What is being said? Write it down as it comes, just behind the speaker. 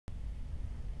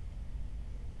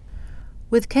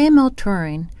With KML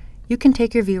Touring, you can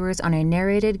take your viewers on a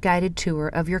narrated guided tour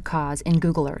of your cause in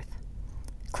Google Earth.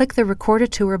 Click the Record a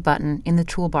Tour button in the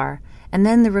toolbar and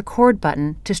then the Record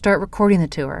button to start recording the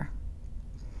tour.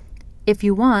 If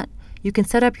you want, you can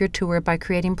set up your tour by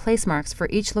creating placemarks for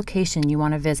each location you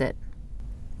want to visit.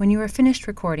 When you are finished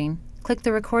recording, click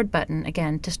the Record button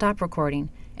again to stop recording,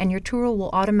 and your tour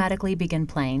will automatically begin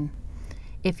playing.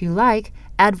 If you like,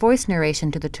 add voice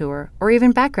narration to the tour or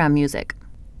even background music.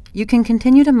 You can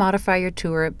continue to modify your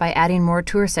tour by adding more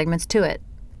tour segments to it.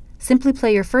 Simply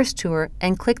play your first tour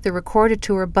and click the Record a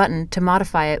Tour button to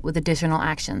modify it with additional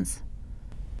actions.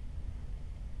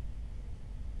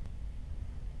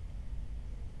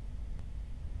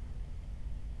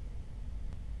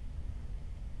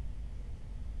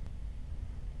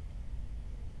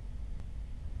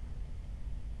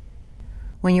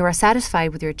 When you are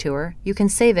satisfied with your tour, you can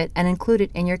save it and include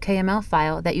it in your KML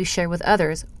file that you share with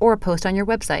others or post on your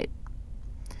website.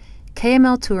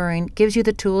 KML Touring gives you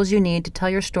the tools you need to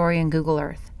tell your story in Google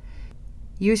Earth.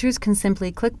 Users can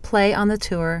simply click play on the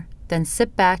tour, then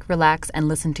sit back, relax, and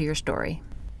listen to your story.